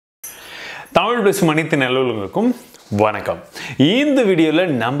தமிழ் பேசும் அனைத்து நல்லுள்ளவங்களுக்கும் வணக்கம். இந்த வீடியோல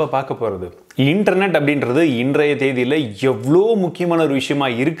நம்ம பார்க்க போறது இன்டர்நெட் அப்படின்றது இன்றைய தேதியில எவ்வளோ முக்கியமான ஒரு விஷயமா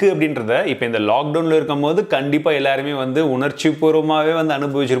இருக்கு அப்படின்றத இப்போ இந்த லாக்டவுன்ல இருக்கும்போது கண்டிப்பா எல்லாருமே உணர்ச்சி பூர்வமாகவே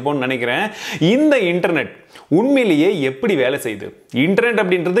அனுபவிச்சிருப்போம்னு நினைக்கிறேன். இந்த இன்டர்நெட் உண்மையிலேயே எப்படி வேலை செய்யுது, இன்டர்நெட்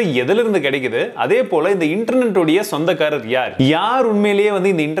அப்படின்றது எதிலிருந்து கிடைக்குது, அதே போல இந்த இன்டர்நெட்டுடைய சொந்தக்காரர் யார் உண்மையிலேயே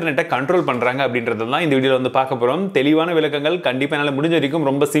இந்த இன்டர்நெட்டை கண்ட்ரோல் பண்றாங்க அப்படின்றதெல்லாம் இந்த வீடியோல பார்க்க போறோம். தெளிவான விளக்கங்கள் கண்டிப்பா என்னால முடிஞ்ச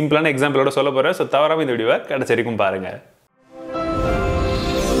வரைக்கும் ரொம்ப சிம்பிளான எக்ஸாம்பிளோட சொல்ல போறேன். ஸோ தவறாம இந்த வீடியோவை கடைசி வரைக்கும் பாருங்க.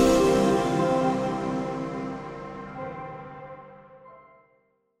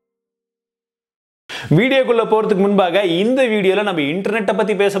 வீடியோக்குள்ள போறதுக்கு முன்பாக இந்த வீடியோல நம்ம இன்டர்நெட்டை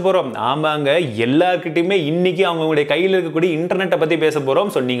பத்தி பேச போறோம். ஆமாங்க, எல்லார்கிட்டயுமே இன்னைக்கு அவங்களுடைய கையில் இருக்கக்கூடிய இன்டர்நெட்டை பத்தி பேச போறோம்.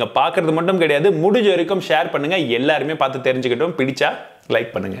 ஸோ நீங்க பாக்குறது மட்டும் கிடையாது, முடிஞ்ச வரைக்கும் ஷேர் பண்ணுங்க, எல்லாருமே பார்த்து தெரிஞ்சுக்கிட்டோம். பிடிச்சா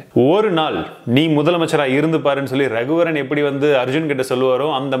லைக் பண்ணுங்க. ஒரு நாள் நீ முதலமைச்சரா இருந்து பாருன்னு சொல்லி ரகுவரன் எப்படி அர்ஜுன் கிட்ட சொல்லுவாரோ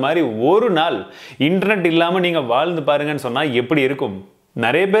அந்த மாதிரி ஒரு நாள் இன்டர்நெட் இல்லாம நீங்க வாழ்ந்து பாருங்கன்னு சொன்னா எப்படி இருக்கும்?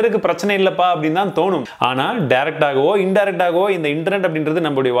 நிறைய பேருக்கு பிரச்சனை இல்லப்பா அப்படின்னு தான் தோணும். ஆனா டைரக்டாகவோ இன்டைரக்டாகவோ இந்த இன்டர்நெட் அப்படின்றது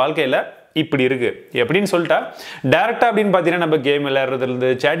நம்மளுடைய வாழ்க்கையில இப்படி இருக்கு. எப்படின்னு சொல்லிட்டா, டைரக்டா அப்படின்னு பார்த்தீங்கன்னா நம்ம கேம் விளையாடுறதுலேருந்து,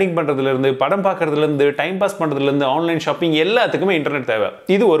 சேட்டிங் பண்ணுறதுலேருந்து, படம் பார்க்கறதுலேருந்து, டைம் பாஸ் பண்ணுறதுலேருந்து, ஆன்லைன் ஷாப்பிங் எல்லாத்துக்குமே இன்டர்நெட் தேவை.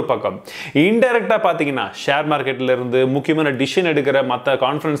 இது ஒரு பக்கம். இன்டைரக்டா பார்த்தீங்கன்னா ஷேர் மார்க்கெட்ல இருந்து, முக்கியமான டிசிஷன் எடுக்கிற மற்ற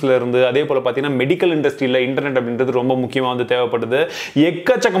கான்ஃபரன்ஸ்ல இருந்து, அதே போல பார்த்தீங்கன்னா மெடிக்கல் இண்டஸ்ட்ரியில் இன்டர்நெட் அப்படின்றது ரொம்ப முக்கியமாக தேவைப்படுது.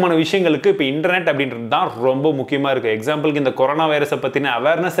 எக்கச்சக்கமான விஷயங்களுக்கு இப்போ இன்டர்நெட் அப்படின்றது தான் ரொம்ப முக்கியமாக இருக்கு. எக்ஸாம்பிளுக்கு இந்த கொரோனா வைரஸை பற்றின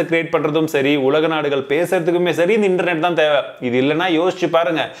அவேர்னஸை கிரியேட் பண்ணுறதும் சரி, உலக நாடுகள் பேசுறதுக்குமே சரி, இந்த இன்டர்நெட் தான் தேவை. இது இல்லைன்னா யோசிச்சு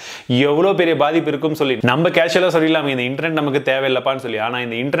பாருங்க எவ்வளோ பெரிய பாதிப்பு இருக்கும் சொல்லி. நம்ம கேஷுவலா சொல்லலாம் இந்த இன்டர்நெட் நமக்கு தேவையில்லப்பான்னு சொல்லி. ஆனா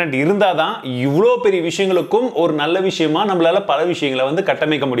இந்த இன்டர்நெட் இருந்தாதான் இவ்வளோ பெரிய விஷயங்களுக்கும் ஒரு நல்ல விஷயமா நம்மளால பல விஷயங்களை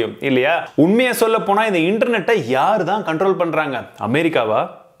கட்டமைக்க முடியும் இல்லையா? உண்மையை சொல்ல போனா இந்த இன்டர்நெட்டை யார் தான் கண்ட்ரோல் பண்றாங்க? அமெரிக்காவா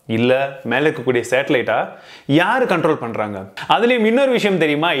இல்ல மேல இருக்கக்கூடிய சேட்டலைட்டா? யாரு கண்ட்ரோல் பண்றாங்க? அதுலயும் இன்னொரு விஷயம்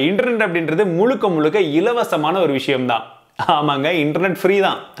தெரியுமா? இன்டர்நெட் அப்படின்றது முழுக்க முழுக்க இலவசமான ஒரு விஷயம் தான். ஆமாங்க, இன்டர்நெட் ஃப்ரீ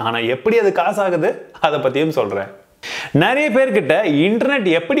தான். ஆனா எப்படி அது காசு ஆகுது அதை பத்தியும் சொல்றேன். நிறைய பேர்கிட்ட இன்டர்நெட்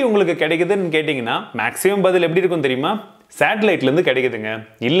எப்படி உங்களுக்கு கிடைக்குதுன்னு கேட்டீங்கன்னா மேக்ஸிமம் பதில் எப்படி இருக்கும் தெரியுமா? சேட்டலைட்ல இருந்து கிடைக்குதுங்க,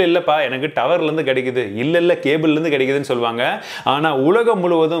 இல்லப்பா எனக்கு டவர்ல இருந்து கிடைக்குது, இல்ல கேபிள்ல இருந்து கிடைக்குதுன்னு சொல்லுவாங்க. ஆனா உலகம்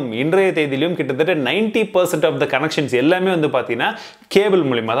முழுவதும் இன்றைய தேதியிலும் கிட்டத்தட்ட 90% ஆஃப் த கனெக்ஷன்ஸ் எல்லாமே பாத்தீங்கன்னா கேபிள்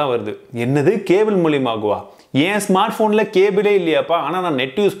மூலியமா தான் வருது. என்னது கேபிள் மூலியமாகுவா? ஏன் ஸ்மார்ட் போன்ல கேபிளே இல்லையாப்பா, ஆனா நான்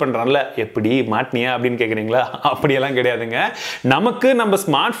நெட் யூஸ் பண்றேன்ல, எப்படி மாட்டினியா அப்படின்னு கேக்குறீங்களா? அப்படியெல்லாம் கிடையாதுங்க. நமக்கு நம்ம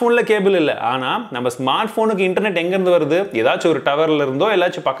ஸ்மார்ட் போன்ல கேபிள் இல்லை, ஆனா நம்ம ஸ்மார்ட் போனுக்கு இன்டர்நெட் எங்க இருந்து வருது? ஏதாச்சும் ஒரு டவர்ல இருந்தோ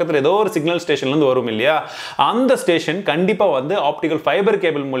எல்லாச்சும் பக்கத்துல ஏதோ ஒரு சிக்னல் ஸ்டேஷன்ல இருந்து வரும் இல்லையா? அந்த ஸ்டேஷன் கண்டிப்பா ஆப்டிகல் ஃபைபர்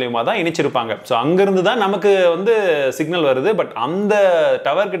கேபிள் மூலியமா தான் இணைச்சிருப்பாங்க. ஸோ அங்கிருந்து தான் நமக்கு சிக்னல் வருது. பட் அந்த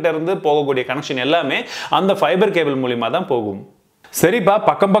டவர் கிட்ட இருந்து போகக்கூடிய கனெக்ஷன் எல்லாமே அந்த ஃபைபர் கேபிள் மூலியமா தான் போகும். சரிப்பா,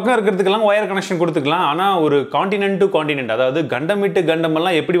 பக்கம் பக்கம் இருக்கிறதுக்கெல்லாம் ஒயர் கனெக்ஷன் கொடுத்துக்கலாம். ஆனால் ஒரு காண்டினென்ட் டு காண்டினென்ட், அதாவது கண்டம் விட்டு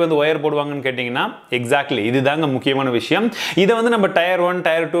கண்டமெல்லாம் எப்படி ஒயர் போடுவாங்கன்னு கேட்டிங்கன்னா எக்ஸாக்ட்லி இதுதாங்க முக்கியமான விஷயம். இதை நம்ம டயர் 1,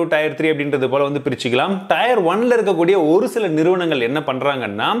 டயர் 2, டயர் 3 அப்படின்றது போல பிரிச்சுக்கலாம். டயர் 1ல இருக்கக்கூடிய ஒரு சில நிறுவனங்கள் என்ன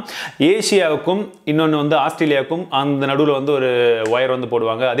பண்ணுறாங்கன்னா ஏசியாவுக்கும் இன்னொன்று ஆஸ்திரேலியாவுக்கும் அந்த நடுவில் ஒரு ஒயர்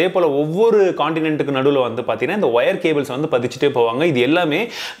போடுவாங்க. அதே போல் ஒவ்வொரு காண்டினென்ட்டுக்கு நடுவில் பார்த்தீங்கன்னா இந்த ஒயர் கேபிள்ஸ் பதிச்சுட்டே போவாங்க. இது எல்லாமே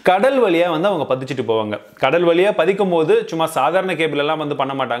கடல் வழியாக அவங்க பதிச்சுட்டு போவாங்க. கடல் வழியாக பதிக்கும் போது சும்மா சாதாரண கேபிள் எல்லாம்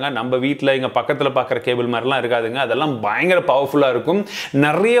பண்ண மாட்டாங்க. நம்ம வீட்டில் இங்க பக்கத்துல பார்க்குற கேபிள் மாதிரிலாம் இருக்காதுங்க. அதெல்லாம் பயங்கர பவர்ஃபுல்லாக இருக்கும்.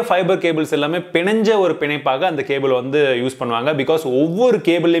 நிறைய ஃபைபர் கேபிள்ஸ் எல்லாமே பிணைஞ்ச ஒரு பிணைப்பாக அந்த கேபிள் யூஸ் பண்ணுவாங்க. பிகாஸ் ஒவ்வொரு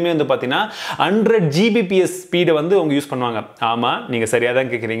கேபிள்லையுமே பார்த்தீங்கன்னா 100 Gbps ஸ்பீடை அவங்க யூஸ் பண்ணுவாங்க. ஆமா, நீங்க சரியா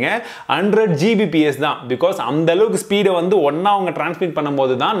தான் கேட்குறீங்க, 100 Gbps தான். பிகாஸ் அந்த அளவுக்கு ஸ்பீடை ஒன்னா அவங்க டிரான்ஸ்மிட்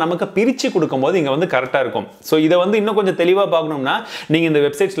பண்ணும்போது தான் நமக்கு பிரிச்சு கொடுக்கும் போது இங்க கரெக்டாக இருக்கும். ஸோ இதை இன்னும் கொஞ்சம் தெளிவாக பார்க்கணும்னா நீங்க இந்த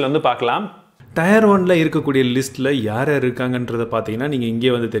வெப்சைட்ஸ்ல பார்க்கலாம். டயர் 1ல இருக்கக்கூடிய லிஸ்ட்டில் யார் யார் இருக்காங்கன்றதை பார்த்தீங்கன்னா நீங்கள்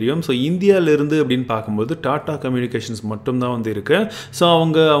இங்கே தெரியும். ஸோ இந்தியாவிலேருந்து அப்படின்னு பார்க்கும்போது டாடா கம்யூனிகேஷன்ஸ் மட்டும்தான் இருக்குது. ஸோ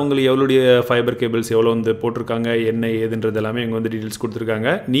அவங்களுக்கு எவ்வளோடைய ஃபைபர் கேபிள்ஸ் எவ்வளோ போட்டிருக்காங்க, என்ன ஏதுன்றது எல்லாமே இங்கே டீட்டெயில்ஸ் கொடுத்துருக்காங்க.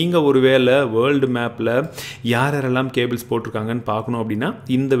 நீங்கள் ஒரு வேளை வேர்ல்டு மேப்பில் யார் யாரெல்லாம் கேபிள்ஸ் போட்டிருக்காங்கன்னு பார்க்கணும் அப்படின்னா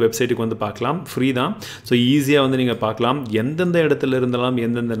இந்த வெப்சைட்டுக்கு பார்க்கலாம். ஃப்ரீ தான். ஸோ ஈஸியாக நீங்கள் பார்க்கலாம் எந்தெந்த இடத்துல இருந்தெல்லாம்,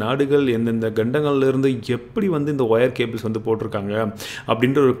 எந்தெந்த நாடுகள், எந்தெந்த கண்டங்கள்லேருந்து எப்படி இந்த ஒயர் கேபிள்ஸ் போட்டிருக்காங்க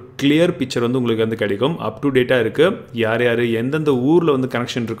அப்படின்ற ஒரு கிளியர் பிக்சர் உங்களுக்கு கிடைக்கும். அப் டு டேட்டா இருக்கு. யார் யார் எந்தெந்த ஊர்ல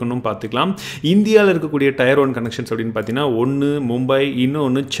கனெக்ஷன் இருக்குன்னு பார்த்துக்கலாம். இந்தியாவில் இருக்கக்கூடிய டயர் 1 கனெக்ஷன்ஸ் அப்படின்னு பார்த்தீங்கன்னா ஒன்று மும்பை,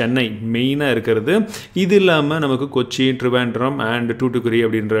 இன்னொன்று சென்னை மெயினாக இருக்கிறது. இது இல்லாமல் நமக்கு கொச்சி, ட்ரிவாண்ட்ரம் அண்ட் டூட்டுக்குரி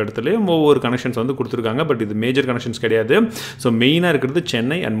அப்படின்ற இடத்துல ஒவ்வொரு கனெக்ஷன்ஸ் கொடுத்துருக்காங்க. பட் இது மேஜர் கனெக்ஷன்ஸ் கிடையாது. ஸோ மெயினாக இருக்கிறது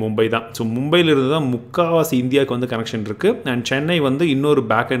சென்னை அண்ட் மும்பை தான். ஸோ மும்பையிலிருந்து தான் முக்கால்வாசி இந்தியாவுக்கு கனெக்ஷன் இருக்கு. அண்ட் சென்னை இன்னொரு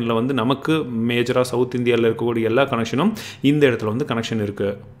பேக் எண்டில் நமக்கு மேஜராக சவுத் இந்தியாவில் இருக்கக்கூடிய எல்லா கனெக்ஷனும் இந்த இடத்துல கனெக்ஷன்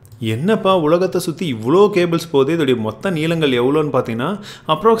இருக்கு. என்னப்பா உலகத்தை சுற்றி இவ்வளோ கேபிள்ஸ் போகுது, இதோடைய மொத்த நீளங்கள் எவ்வளோன்னு பார்த்தீங்கன்னா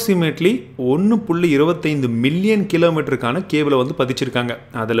அப்ராக்சிமேட்லி 1.25 மில்லியன் கிலோமீட்டருக்கான கேபிளை வந்து பதிச்சிருக்காங்க.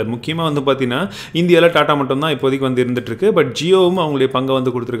 அதில் முக்கியமாக வந்து பார்த்தீங்கன்னா இந்தியாவில் டாட்டா மட்டும்தான் இப்போதைக்கு வந்து இருந்துகிட்ருக்கு. பட் ஜியோவும் அவங்களுடைய பங்கை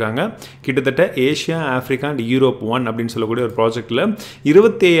வந்து கொடுத்துருக்காங்க. கிட்டத்தட்ட ஏஷியா, ஆஃப்ரிக்கா அண்ட் யூரோப் 1 அப்படின்னு சொல்லக்கூடிய ஒரு ப்ராஜெக்ட்டில்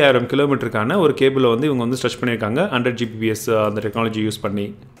 25,000 கிலோமீட்டருக்கான ஒரு கேபிளை வந்து இவங்க வந்து ஸ்ட்ரெச் பண்ணியிருக்காங்க 100 Gbps அந்த டெக்னாலஜி யூஸ் பண்ணி.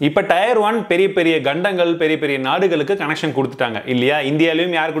 இப்போ டயர் 1 பெரிய பெரிய கண்டங்கள், பெரிய பெரிய நாடுகளுக்கு கனெக்ஷன் கொடுத்துட்டாங்க இல்லையா?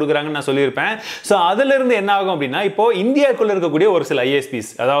 இந்தியாவிலையும் யார் கொடுக்குறாங்கன்னு நான் சொல்லியிருப்பேன். ஸோ அதிலிருந்து என்ன ஆகும் அப்படின்னா, இப்போ இந்தியாவுக்குள்ள இருக்கக்கூடிய ஒரு சில ஐஎஸ்பிஸ்,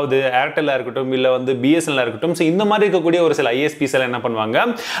 அதாவது ஏர்டெல்லாக இருக்கட்டும், இல்லை வந்து பிஎஸ்என்எல்லாக இருக்கட்டும், ஸோ இந்த மாதிரி இருக்கக்கூடிய ஒரு சில ஐஎஸ்பிஸ் எல்லாம் என்ன பண்ணுவாங்க,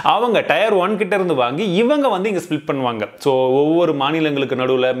 அவங்க டயர் 1 கிட்ட இருந்து வாங்கி இவங்க வந்து இங்கே ஸ்பிளிட் பண்ணுவாங்க. ஸோ ஒவ்வொரு மாநிலங்களுக்கு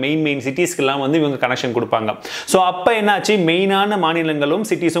நடுவில் மெயின் சிட்டிஸ்க்கெல்லாம் வந்து இவங்க கனெக்ஷன் கொடுப்பாங்க. ஸோ அப்போ என்னாச்சு, மெயினான மாநிலங்களும்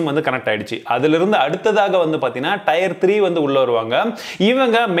சிட்டிஸும் வந்து கனெக்ட் ஆயிடுச்சு. அதிலிருந்து அடுத்ததாக வந்து பார்த்தீங்கன்னா டயர் 3 வந்து உள்ள வருவாங்க.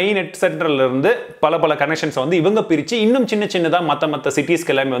 இவங்க மெயின் நெட் சென்டர்ல இருந்து பல கனெக்ஷன்ஸ் வந்து இவங்க பிரித்து இன்னும் சின்னதாக மற்ற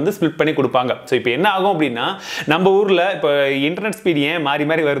சிட்டிஸ்க்கு எல்லாமே வந்து ஸ்பிளிட் பண்ணி கொடுப்பாங்க. ஸோ இப்போ என்ன ஆகும் அப்படின்னா, நம்ம ஊரில் இப்போ இன்டர்நெட் ஸ்பீட் ஏன் மாறி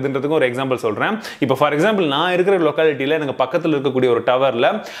வருதுன்றதுக்கு ஒரு எக்ஸாம்பிள் சொல்கிறேன். இப்போ ஃபார் எக்ஸாம்பிள் நான் இருக்கிற லொக்காலிட்டியில் எனக்கு பக்கத்தில் இருக்கக்கூடிய ஒரு டவரில்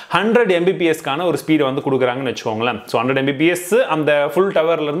 100 Mbps-க்கான ஒரு ஸ்பீடை வந்து கொடுக்குறாங்கன்னு வச்சுக்கோங்களேன். ஸோ 100 Mbps அந்த ஃபுல்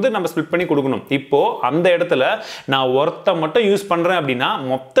டவர்லேருந்து நம்ம ஸ்பிளிட் பண்ணி கொடுக்கணும். இப்போ அந்த இடத்துல நான் ஒருத்த மட்டும் யூஸ் பண்ணுறேன் அப்படின்னா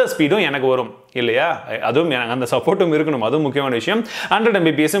மொத்த ஸ்பீடும் எனக்கு வரும் இல்லையா? அதுவும் எனக்கு அந்த சப்போர்ட்டும் இருக்கணும், அதுவும் முக்கியமான விஷயம். 100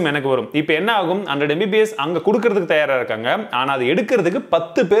 Mbps-ம் எனக்கு வரும். இப்போ என்ன ஆகும், 100 Mbps அங்கே கொடுக்கறதுக்கு தயாராக இருக்காங்க, ஆனால் அது எடுக்கிறதுக்கு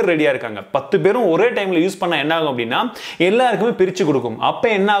 10 பேர் ரெடியாக இருக்காங்க. 10 பேரும் ஒரே டைமில் யூஸ் பண்ண என்ன ஆகும் அப்படின்னா எல்லாருக்குமே பிரித்து கொடுக்கும். அப்போ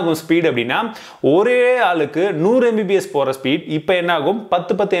என்ன ஆகும் ஸ்பீட் அப்படின்னா, ஒரே ஆளுக்கு 100 Mbps போகிற ஸ்பீட் இப்போ என்ன ஆகும்,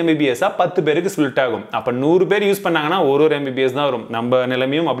 10 Mbps-ஆ 10 பேருக்கு ஸ்பிளிட் ஆகும். அப்போ 100 பேர் யூஸ் பண்ணாங்கன்னா ஒரு Mbps தான் வரும். நம்ம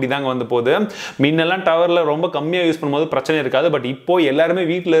நிலைமையும் அப்படி தாங்க வந்து போகுது. முன்னெல்லாம் டவரில் ரொம்ப கம்மியாக யூஸ் பண்ணும்போது பிரச்சனை இருக்காது. பட் இப்போ எல்லாருமே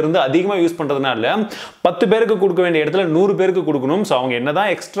வீட்டில் இருந்து அதிகமாக யூஸ் பண்ணுறது 10 பேருக்கு கொடுக்க வேண்டிய இடத்துல 100 பேருக்கு கொடுக்கணும். சோ அவங்க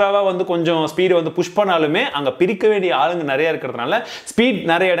என்னதான் எக்ஸ்ட்ராவா வந்து கொஞ்சம் ஸ்பீட் வந்து புஷ் பண்ணாலுமே அங்க பிரிக்க வேண்டிய ஆளுங்க நிறைய இருக்கிறதுனால ஸ்பீட்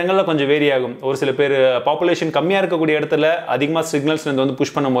நிறைய இடங்கள்ல கொஞ்சம் வேரி ஆகும். ஒரு சில பேர் பாப்புலேஷன் கம்மியா இருக்கக்கூடிய இடத்துல அதிகமா சிக்னல்ஸ் வந்து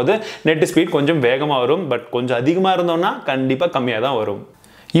புஷ் பண்ணும்போது நெட் ஸ்பீட் கொஞ்சம் வேகமா வரும். பட் கொஞ்சம் அதிகமா இருந்தோம்னா கண்டிப்பா கம்மியா தான் வரும்.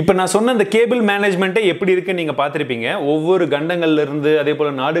 இப்போ நான் சொன்ன இந்த கேபிள் மேனேஜ்மெண்ட்டே எப்படி இருக்குன்னு நீங்கள் பார்த்துருப்பீங்க. ஒவ்வொரு கண்டங்கள்லேருந்து அதே போல்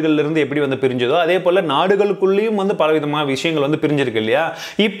நாடுகள்லேருந்து எப்படி வந்து பிரிஞ்சதோ அதே போல் நாடுகளுக்குள்ளேயும் வந்து பலவிதமான விஷயங்கள் வந்து பிரிஞ்சிருக்கு இல்லையா?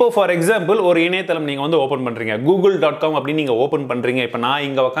 இப்போ ஃபார் எக்ஸாம்பிள் ஒரு இணையதளம் நீங்கள் வந்து ஓப்பன் பண்ணுறீங்க, google.com அப்படின்னு நீங்கள் ஓப்பன் பண்ணுறீங்க. இப்போ நான்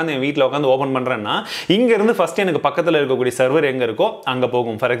இங்கே உட்காந்து என் வீட்டில் உட்காந்து ஓப்பன் பண்ணுறேன்னா இங்கேருந்து ஃபஸ்ட்டு எனக்கு பக்கத்தில் இருக்கக்கூடிய சர்வர் எங்கே இருக்கோ அங்கே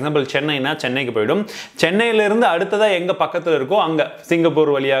போகும். ஃபார் எக்ஸாம்பிள் சென்னைனா சென்னைக்கு போயிடும். சென்னையிலேருந்து அடுத்ததாக எங்கே பக்கத்தில் இருக்கோ அங்கே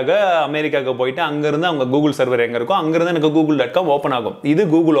சிங்கப்பூர் வழியாக அமெரிக்காவுக்கு போயிட்டு அங்கேருந்து அவங்க கூகுள் சர்வர் எங்கே இருக்கோ அங்கேருந்து எனக்கு google.com ஓப்பன் ஆகும். இது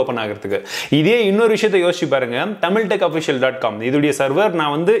கூகுள் ஓபன் ஆகிறதுக்கு. இதே இன்னொரு விஷயத்தை யோசிச்சு பாருங்க, tamiltechofficial.com இதுடைய சர்வர்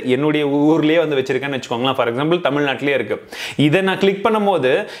நான் வந்து என்னுடைய ஊர்லயே வந்து வச்சிருக்கேன்னு வெச்சுக்கோங்களேன். ஃபார் எக்ஸாம்பிள் தமிழ்நாட்டிலே இருக்கு. இதை நான் கிளிக்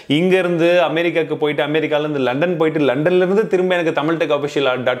பண்ணும்போது இங்க இருந்து அமெரிக்காக்கு போயிட்டு அமெரிக்கால இருந்து லண்டன் போயிட்டு லண்டன்ல இருந்து திரும்ப எனக்கு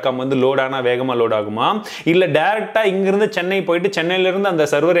tamiltechofficial.com வந்து லோட் ஆனா வேகமா லோட் ஆகுமா, இல்ல டைரக்டா இங்க இருந்து சென்னை போயிட்டு சென்னையில இருந்து அந்த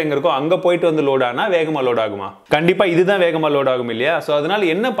சர்வர் எங்க இருக்கோ அங்க போயிட்டு வந்து லோட் ஆனா வேகமா லோட் ஆகுமா? கண்டிப்பா இதுதான் வேகமா லோட் ஆகும் இல்லையா? சோ அதனால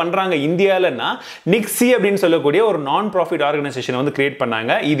என்ன பண்றாங்க இந்தியாலன்னா நிக்ஸி அப்படின்னு சொல்லக்கூடிய ஒரு நான் ப்ராஃபிட் ஆர்கனைசேஷன் வந்து கிரியேட் பண்ணாங்க.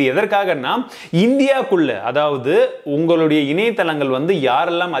 இது எதற்காகனா இந்தியாக்குள்ள, அதாவது உங்களுடைய இணையதளங்கள் வந்து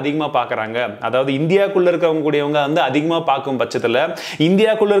யாரெல்லாம் அதிகமா பார்க்கறாங்க, அதாவது இந்தியாக்குள்ள இருக்கவங்க கூடியவங்க வந்து அதிகமா பார்க்கும் பட்சத்துல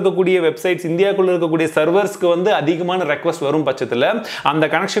இந்தியாக்குள்ள இருக்கக்கூடிய வெப்சைட்ஸ் இந்தியாக்குள்ள இருக்கக்கூடிய சர்வர்ஸ்க்கு வந்து அதிகமான ரெக்வெஸ்ட் வரும் பட்சத்துல அந்த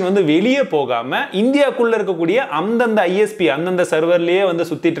கனெக்ஷன் வந்து வெளியே போகாம இந்தியாக்குள்ள இருக்கக்கூடிய அந்தந்த ஐஎஸ்பி அந்தந்த சர்வர்லயே வந்து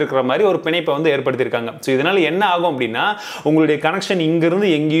சுத்திட்டு இருக்கிற மாதிரி ஒரு பிணைப்பை வந்து ஏற்படுத்தி இருக்காங்க. சோ இதனால என்ன ஆகும் அப்படின்னா உங்களுடைய கனெக்ஷன் இங்க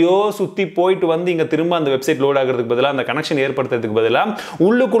இருந்து எங்கேயோ சுத்தி போயிட்டு வந்து இங்க திரும்ப அந்த வெப்சைட் லோட் ஆகிறதுக்கு பதிலா அந்த கனெக்ஷன் ஏற்படுத்துறதுக்கு பதிலா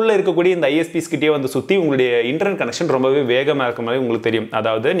உள்ளுக்குள்ள இருக்கக்கூடிய இந்த ஐஎஸ்பிஸ் கிட்டே வந்து சுத்தி உங்களுடைய இன்டர்நெட் கனெக்ஷன் ரொம்பவே வேகமா இருக்க மாதிரி உங்களுக்கு தெரியும்.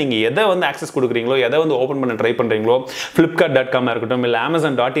 அதாவது நீங்க எதை வந்து ஆக்சஸ் கொடுக்குறீங்களோ எதை வந்து ஓபன் பண்ண ட்ரை பண்றீங்களோ flipkart.com இருக்கட்டும் இல்ல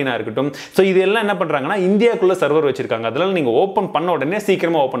amazon.in இருக்கட்டும், சோ இதெல்லாம் என்ன பண்றாங்கன்னா இந்தியாக்குள்ள சர்வர் வச்சிருக்காங்க. அதனால நீங்க ஓபன் பண்ண உடனே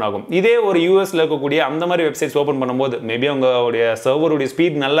சீக்கிரமா ஓபன் ஆகும். இதே ஒரு யூஎஸ்ல இருக்கக்கூடிய அந்த மாதிரி வெப்சைட்ஸ் ஓபன் பண்ணும்போது மேபி உங்களுடைய சர்வருடைய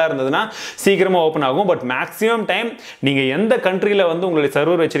ஸ்பீட் நல்லா இருந்ததுன்னா சீக்கிரமா ஓபன் ஆகும். பட் மேக்ஸிமம் டைம் நீங்க எந்த கண்ட்ரியில வந்து உங்களுடைய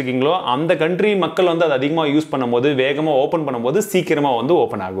சர்வர் வச்சிருக்கீங்களோ அந்த கண்ட்ரி மக்கள் வந்து அதை அதிகமா யூஸ் பண்ணும்போது வேகமா ஓபன் பண்ணும்போது சீக்கிரமா வந்து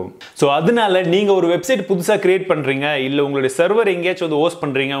ஓபன் ஆகும். சோ அதனால நீங்க ஒரு வெப்சைட் புதுசா கிரியேட் பண்றீங்க, இல்ல உங்களுடைய சர்வர் எங்கேயாச்சும் வந்து ஹோஸ்ட்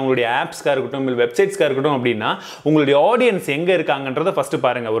பண்றீங்க, உங்களுடைய ஆப்ஸ்க்கா இருக்கட்டும் இல்ல வெப்சைட்ஸ்க்கா இருக்கட்டும் அப்படின்னா உங்களுடைய ஆடியன்ஸ் எங்க இருக்காங்கன்றத ஃபர்ஸ்ட்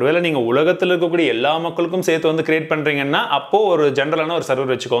பாருங்க. ஒருவேளை நீங்க உலகத்துல இருக்கக்கூடிய எல்லா மக்களுக்கும் சேர்த்து வந்து கிரியேட் பண்றீங்கன்னா அப்போ ஒரு ஜெனரலான ஒரு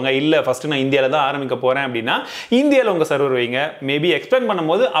சர்வர் வச்சுக்கோங்க. இல்ல ஃபர்ஸ்ட் நான் இந்தியால தான் ஆரம்பிக்க போறேன் அப்படின்னா இந்தியால உங்க சர்வர் வைங்க. மேபி எக்ஸ்பேண்ட்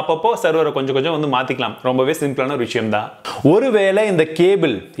பண்ணும்போது அப்பப்போ சர்வரை கொஞ்சம் வந்து மாத்திக்கலாம். ரொம்பவே சிம்பிளான ஒரு விஷயம் தான். ஒருவேளை இந்த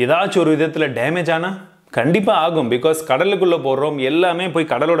கேபிள் ஏதாச்சும் ஒரு விதத்துல டேமேஜ் ஆனா கண்டிப்பா ஆகும். பிகாஸ் கடலுக்குள்ள போறோம், எல்லாமே போய்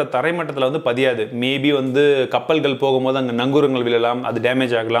கடலோட தரைமட்டத்தில் வந்து பதியாது. மேபி வந்து கப்பல்கள் போகும்போது அங்கே நங்கூரங்கள் விழலாம், அது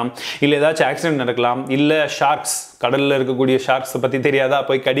டேமேஜ் ஆகலாம், இல்லை ஏதாச்சும் ஆக்சிடென்ட் நடக்கலாம், இல்லை ஷார்க்ஸ், கடலில் இருக்கக்கூடிய ஷார்க்ஸை பற்றி தெரியாதா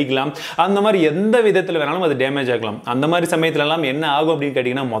போய் கடிக்கலாம். அந்த மாதிரி எந்த விதத்தில் வேணாலும் அது டேமேஜ் ஆகலாம். அந்த மாதிரி சமயத்துலலாம் என்ன ஆகும் அப்படின்னு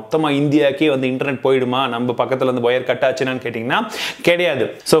கேட்டிங்கன்னா, மொத்தமாக இந்தியாக்கே வந்து இன்டர்நெட் போயிடுமா, நம்ம பக்கத்தில் வந்து ஒயர் கட் ஆச்சுன்னு கேட்டிங்கன்னா கிடையாது.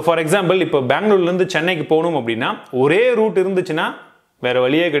 ஸோ ஃபார் எக்ஸாம்பிள், இப்போ பெங்களூர்லேருந்து சென்னைக்கு போகணும் அப்படின்னா ஒரே ரூட் இருந்துச்சுன்னா வேற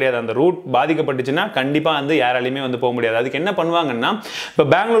வழியே கிடையாது. அந்த ரூட் பாதிக்கப்பட்டுச்சுன்னா கண்டிப்பாக வந்து யாராலையுமே வந்து போக முடியாது. அதுக்கு என்ன பண்ணுவாங்கன்னா, இப்போ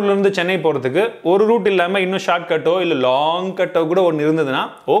பெங்களூர்லேருந்து சென்னை போகிறதுக்கு ஒரு ரூட் இல்லாமல் இன்னும் ஷார்ட் கட்டோ இல்லை லாங் கட்டோ கூட ஒன்று இருந்ததுன்னா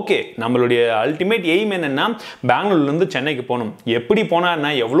ஓகே. நம்மளுடைய அல்டிமேட் எய்ம் என்னென்னா பெங்களூர்லேருந்து சென்னைக்கு போகணும். எப்படி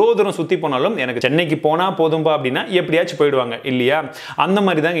போனான்னா எவ்வளோ தூரம் சுற்றி போனாலும் எனக்கு சென்னைக்கு போனால் போதும்பா அப்படின்னா எப்படியாச்சும் போயிடுவாங்க இல்லையா? அந்த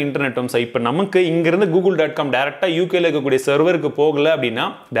மாதிரி தாங்க இன்டர்நெட்டும். ஸோ இப்போ நமக்கு இங்கேருந்து google.com டேரெக்டாக யூகேல இருக்கக்கூடிய சர்வருக்கு போகல அப்படின்னா,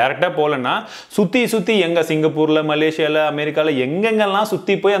 டேரெக்டாக போகலன்னா சுற்றி எங்கே சிங்கப்பூரில், மலேசியாவில், அமெரிக்காவில் எங்கெங்க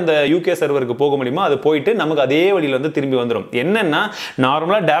சுத்தி போய் அந்த யூகே சர்வருக்கு போக முடியுமோ அது போயிட்டு நமக்கு அதே வழியில் வந்து திரும்பி வந்துடும். என்னன்னா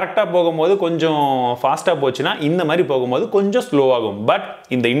நார்மலா டைரக்டா போகும்போது கொஞ்சம் ஃபாஸ்டா போச்சுன்னா இந்த மாதிரி போகும்போது கொஞ்சம் ஸ்லோ ஆகும். பட்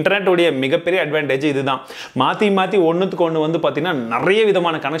இந்த இன்டர்நெட் உடைய மிகப்பெரிய அட்வான்டேஜ் இதுதான். மாத்தி ஒண்ணுக்கு ஒன்று வந்து பாத்தீங்கன்னா நிறைய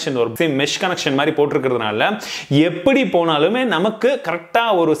விதமான கனெக்ஷன் வரும். சேம் மெஷ் கனெக்ஷன் மாதிரி போட்டிருக்கிறதுனால எப்படி போனாலுமே நமக்கு கரெக்டா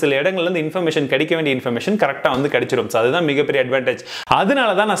ஒரு சில இடங்கள்ல இருந்து இன்ஃபர்மேஷன் கிடைக்க வேண்டிய இன்ஃபர்மேஷன் கரெக்டா வந்து கிடைச்சிடும். அதுதான் மிகப்பெரிய அட்வான்டேஜ்.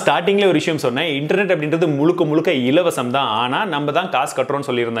 அதனால தான் நான் ஸ்டார்டிங்ல ஒரு விஷயம் சொன்னேன், இன்டர்நெட் அப்படின்றது முழுக்க இலவசம் தான். ஆனா நம்ம தான் காசு கட்டுறோம்னு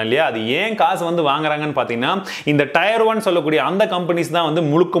சொல்லியிருந்தேன் இல்லையா? அது ஏன் காசு வந்து வாங்குறாங்கன்னு பார்த்தீங்கன்னா, இந்த டயர் 1 சொல்லக்கூடிய அந்த கம்பெனிஸ் தான் வந்து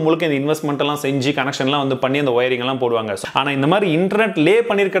முழுக்க இந்த இன்வெஸ்ட்மெண்ட் எல்லாம் செஞ்சு கனெக்ஷன்லாம் வந்து பண்ணி அந்த ஒயரிங் எல்லாம் போடுவாங்க. ஆனா இந்த மாதிரி இன்டர்நெட் லே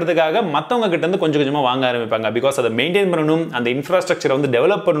பண்ணிருக்கிறதுக்காக மத்தவங்க கிட்ட இருந்து கொஞ்சமா வாங்க ஆரம்பிப்பாங்க. பிகாஸ் அதை மெயின்டைன் பண்ணணும், அந்த இன்ஃப்ராஸ்ட்ரக்சரை வந்து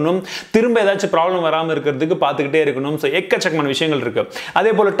டெவலப் பண்ணணும், திரும்ப ஏதாச்சும் ப்ராப்ளம் வராமல் இருக்கிறதுக்கு பார்த்துக்கிட்டே இருக்கணும். ஸோ எக்கச்சக்கமான விஷயங்கள் இருக்கு.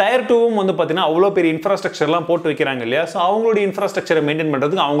 அதே போல டயர் 2வும் வந்து பார்த்தீங்கன்னா அவ்வளோ பெரிய இன்ஃப்ராஸ்ட்ரக்சர்லாம் போட்டு வைக்கிறாங்க இல்லையா? ஸோ அவங்களுடைய இன்ஃப்ராஸ்ட்ரக்சரை மெயின்டைன்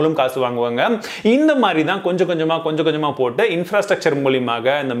பண்றதுக்கு அவங்களும் காசு வாங்குவாங்க. இந்த மாதிரி தான் கொஞ்சம் கொஞ்சமா போட்டு இன்ஃப்ராஸ்ட்ரக்சர்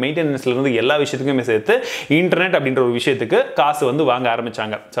மூலமாக இந்த மெயின்டெனன்ஸ்ல இருந்து எல்லா விஷயத்துக்குமே சேர்த்து இன்டர்நெட் அப்படின்ற ஒரு விஷயத்துக்கு காசு வந்து வாங்க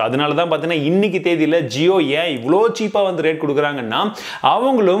ஆரம்பிச்சாங்க. ஸோ அதனால தான் பார்த்தீங்கன்னா இன்னைக்கு தேதியில் ஜியோ ஏன் இவ்வளோ சீப்பாக வந்து ரேட் கொடுக்குறாங்கன்னா,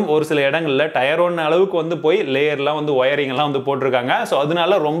 அவங்களும் ஒரு சில இடங்கள்ல டயர் 1 அளவுக்கு வந்து போய் லேயர்லாம் வந்து ஒயரிங் எல்லாம் வந்து போட்டிருக்காங்க. ஸோ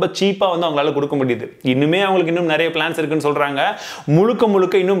அதனால ரொம்ப சீப்பாக வந்து அவங்களால கொடுக்க முடியுது. இன்னுமே அவங்களுக்கு இன்னும் நிறைய பிளான்ஸ் இருக்குன்னு சொல்றாங்க.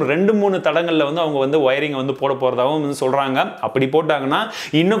 முழுக்க இன்னும் 2-3 தடங்கள்ல வந்து அவங்க வந்து ஒயரிங் வந்து போட போறதாகவும் வந்து சொல்றாங்க. அப்படி போட்டாங்கன்னா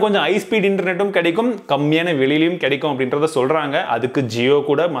இன்னும் கொஞ்சம் ஹை ஸ்பீட் இன்டர்நெட்டும் கிடைக்கும், கம்மியான வெளியிலும் கிடைக்கும் அப்படின்றத சொல்றாங்க. அதுக்கு ஜியோ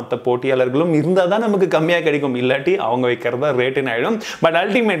கூட மற்ற போட்டியாளர்களும் இருந்தால் தான் நமக்கு கம்மியாக கிடைக்கும், இல்லாட்டி அவங்க வைக்கிறதா ரேட்டுன்னு ஆயிடும். பட்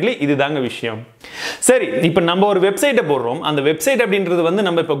அல்டிமேட்லி இதுதாங்க விஷயம். சரி, இப்போ நம்ம ஒரு வெப்சைட்டை போடுறோம். அந்த வெப்சைட் அப்படின்றது வந்து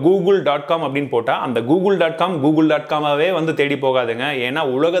நம்ம இப்போ google.com அப்படின்னு போட்டால் அந்த google.com-ஆவே வந்து தேடி போகாதுங்க. ஏன்னா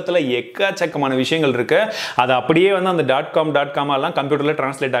உலகத்தில் எக்கச்சக்கமான விஷயங்கள் இருக்கு. அது அப்படியே வந்து அந்த .com எல்லாம் கம்ப்யூட்டரில்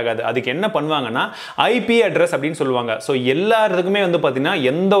டிரான்ஸ்லேட் ஆகாது. அதுக்கு என்ன பண்ணுவாங்கன்னா ஐபி அட்ரஸ் அப்படின்னு சொல்லுவாங்க. ஸோ எல்லாருக்குமே வந்து பார்த்தீங்கன்னா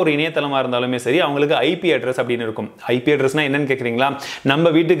எந்த ஒரு இணையதளமாக இருந்தாலுமே சரி அவங்களுக்கு ஐபி அட்ரஸ் அப்படின்னு இருக்கும். ஐபி அட்ரஸ்னா என்னன்னு கேட்குறீங்களா? நம்ம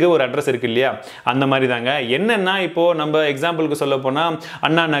வீட்டுக்கு ஒரு அட்ரஸ் இருக்கு இல்லையா? அந்த மாதிரி தாங்க. என்னன்னா இப்போ நம்ம எக்ஸாம்பிளுக்கு சொல்ல போனா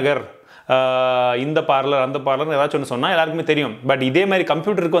அண்ணா நகர், இந்த பார்லர் அந்த பார்லர் ஏதாச்சும் ஒன்று சொன்னால் எல்லாருக்குமே தெரியும். பட் இதே மாதிரி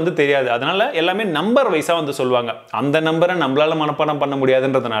கம்ப்யூட்டருக்கு வந்து தெரியாது. அதனால எல்லாமே நம்பர் வைஸாக வந்து சொல்லுவாங்க. அந்த நம்பரை நம்மளால மனப்பாடம் பண்ண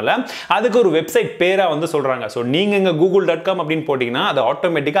முடியாதுன்றதுனால அதுக்கு ஒரு வெப்சைட் பேராக வந்து சொல்றாங்க. ஸோ நீங்க இங்கே google.com அப்படின்னு போட்டிங்கன்னா அது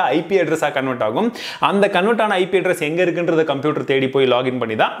ஆட்டோமேட்டிக்காக ஐபி அட்ரஸாக கன்வெர்ட் ஆகும். அந்த கன்வெர்ட் ஆன ஐபி அட்ரஸ் எங்கே இருக்குன்றத கம்ப்யூட்டர் தேடி போய் லாகின்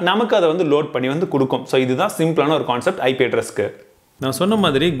பண்ணி தான் நமக்கு அதை வந்து லோட் பண்ணி வந்து கொடுக்கும். ஸோ இதுதான் சிம்பிளான ஒரு கான்செப்ட் ஐபி அட்ரஸ்க்கு. நான் சொன்ன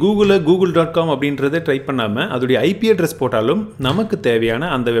மாதிரி google.com அப்படின்றத ட்ரை பண்ணாமல் அதோடைய ஐபி அட்ரஸ் போட்டாலும் நமக்கு தேவையான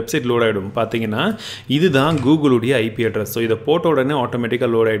அந்த வெப்சைட் லோட் ஆகிடும். பார்த்தீங்கன்னா இதுதான் கூகுளுடைய ஐபி அட்ரஸ். ஸோ இதை போட்ட உடனே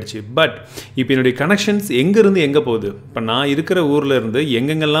ஆட்டோமேட்டிக்காக லோட் ஆகிடுச்சு. பட் இப்போ என்னுடைய கனெக்ஷன்ஸ் எங்கேருந்து எங்கே போகுது, இப்போ நான் இருக்கிற ஊரில் இருந்து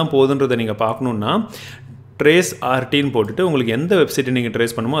எங்கெங்கெல்லாம் போகுதுன்றதை நீங்கள் பார்க்கணுன்னா ட்ரேஸ் ஆர்டின்னு போட்டுட்டு உங்களுக்கு எந்த வெப்சைட்டை நீங்கள்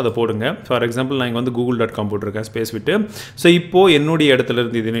ட்ரேஸ் பண்ணுமோ அதை போடுங்க. ஃபார் எக்ஸாம்பிள் நான் இங்கே வந்து google.com போட்டிருக்கேன் ஸ்பேஸ் விட்டு. ஸோ இப்போது என்னுடைய இடத்துல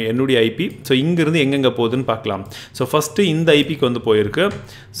இருந்து இது என்னுடைய ஐபி. ஸோ இங்கேருந்து எங்கெங்கே போகுதுன்னு பார்க்கலாம். ஸோ ஃபஸ்ட்டு இந்த ஐபிக்கு வந்து போயிருக்கு.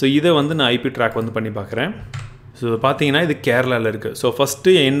 ஸோ இதை வந்து நான் ஐபி ட்ராக் வந்து பண்ணி பார்க்குறேன். ஸோ பார்த்தீங்கன்னா இது கேரளாவில் இருக்குது. ஸோ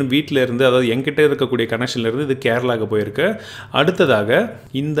ஃபஸ்ட்டு என் வீட்டில் இருந்து, அதாவது என்கிட்ட இருக்கக்கூடிய கனெக்ஷன்லேருந்து இது கேரளாவுக்கு போயிருக்கு. அடுத்ததாக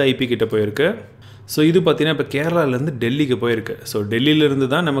இந்த ஐபி கிட்ட போயிருக்கு. ஸோ இது பார்த்தீங்கன்னா இப்போ கேரளாவிலேருந்து டெல்லிக்கு போயிருக்கு. ஸோ டெல்லியிலேருந்து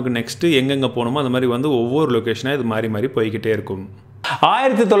தான் நமக்கு நெக்ஸ்ட்டு எங்கெங்கே போகணுமோ அந்த மாதிரி வந்து ஒவ்வொரு லொக்கேஷனாக இது மாறி போய்கிட்டே இருக்கும்.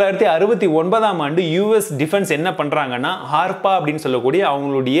 1969ஆம் ஆண்டு யூஎஸ் டிஃபென்ஸ் என்ன பண்றாங்கன்னா ஹார்பா அப்படின்னு சொல்லக்கூடிய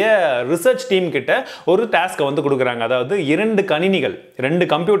அவங்களுடைய ரிசர்ச் டீம் கிட்ட ஒரு டாஸ்க்கை வந்து கொடுக்குறாங்க. அதாவது 2 கணினிகள் 2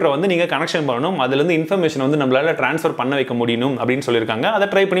 கம்ப்யூட்டரை வந்து நீங்க கனெக்ஷன் பண்ணணும், அதுல இருந்து இன்ஃபர்மேஷன் வந்து நம்மளால டிரான்ஸ்ஃபர் பண்ண வைக்க முடியும் அப்படின்னு சொல்லியிருக்காங்க. அதை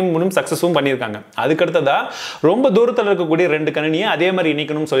ட்ரை பண்ணி முடியும், சக்சஸும் பண்ணியிருக்காங்க. அதுக்கடுத்ததா ரொம்ப தூரத்தில் இருக்கக்கூடிய 2 கணினியை அதே மாதிரி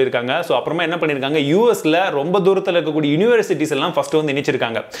இணைக்கணும்னு சொல்லியிருக்காங்க. ஸோ அப்புறமா என்ன பண்ணியிருக்காங்க, யூஎஸ்ல ரொம்ப தூரத்தில் இருக்கக்கூடிய யூனிவர்சிட்டிஸ் எல்லாம் ஃபர்ஸ்ட் வந்து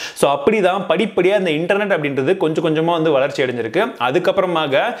இணைச்சிருக்காங்க. ஸோ அப்படிதான் படிப்படியாக இந்த இன்டர்நெட் அப்படின்றது கொஞ்சம் கொஞ்சமாக வந்து வளர்ச்சி அடைஞ்சிருக்கு.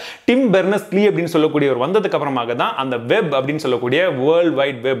 அதுக்கப்புறமாக டிம் பெர்னர்ஸ்-லீ அப்படின்னு சொல்லக்கூடியவர் வந்ததுக்கு அப்புறமாக தான் அந்த வெப் அப்படின்னு சொல்லக்கூடிய வேர்ல்ட்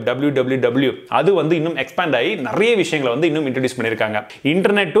வைட் வெப் WWW அது வந்து இன்னும் எக்ஸ்பேண்ட் ஆகி நிறைய விஷயங்களை வந்து இன்னும் இன்ட்ரோடியூஸ் பண்ணியிருக்காங்க.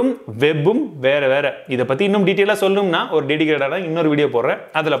 இன்டர்நெட்டும் வெப்பும் வேற வேற. இதை பத்தி இன்னும் டீட்டெயிலாக சொல்லணும்னா ஒரு டெடிகேட்டடாக இன்னொரு வீடியோ போடுறேன்,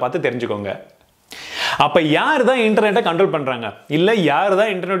 அதில் பார்த்து தெரிஞ்சுக்கோங்க. அப்ப யார் தான் இன்டர்நெட்டை கண்ட்ரோல் பண்றாங்க, இல்ல யார்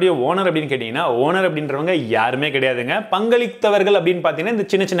தான் இன்டர்நெட்டுடைய ஓனர் அப்படின்னு கேட்டீங்கன்னா, ஓனர் அப்படின்றவங்க யாருமே கிடையாதுங்க. பங்களித்தவர்கள் அப்படின்னு பார்த்தீங்கன்னா இந்த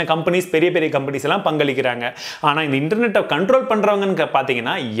சின்ன சின்ன கம்பெனிஸ், பெரிய பெரிய கம்பெனிஸ் எல்லாம் பங்களிக்கிறாங்க. ஆனா இந்த இன்டர்நெட்டை கண்ட்ரோல் பண்றவங்கன்னு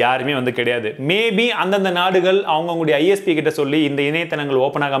பார்த்தீங்கன்னா யாருமே வந்து கிடையாது. மேபி அந்தந்த நாடுகள் அவங்களுடைய ISP கிட்ட சொல்லி இந்த இணையதளங்கள்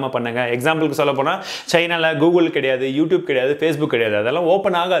ஓப்பன் ஆகாம பண்ணுங்க. எக்ஸாம்பிளுக்கு சொல்ல போனா சைனால கூகுள் கிடையாது, யூடியூப் கிடையாது, ஃபேஸ்புக் கிடையாது, அதெல்லாம்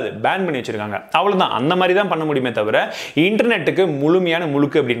ஓப்பன் ஆகாது, பேன் பண்ணி வச்சிருக்காங்க. அவ்வளவுதான், அந்த மாதிரி தான் பண்ண முடியுமே தவிர இன்டர்நெட்டுக்கு முழுமையான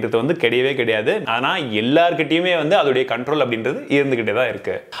முழுக்கு அப்படின்றது வந்து கிடையவே கிடையாது. ஆனா எல்லார்கிட்டயுமே வந்து அதோடைய கண்ட்ரோல் அப்படின்றது இருந்துகிட்டே தான்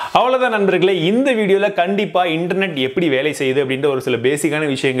இருக்கு. அவ்வளவுதான் நண்பர்களே, இந்த வீடியோல கண்டிப்பா இன்டர்நெட் எப்படி வேலை செய்யுது அப்படின்ற ஒரு சில பேசிக்கான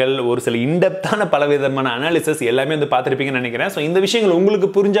விஷயங்கள், ஒரு சில இன்டெப்தான பலவிதமான அனாலிசிஸ் எல்லாமே வந்து பார்த்திருப்பீங்கன்னு நினைக்கிறேன். ஸோ இந்த விஷயங்கள் உங்களுக்கு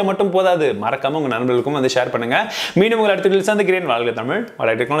புரிஞ்சா மட்டும் போதாது, மறக்காம உங்க நண்பர்களுக்கும் வந்து ஷேர் பண்ணுங்க. மீண்டும் உங்களை அடுத்த வீடியோவில் சந்திக்கிறேன். வாழ்க தமிழ்,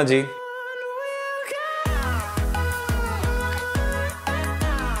 வளர்க டெக்னாலஜி.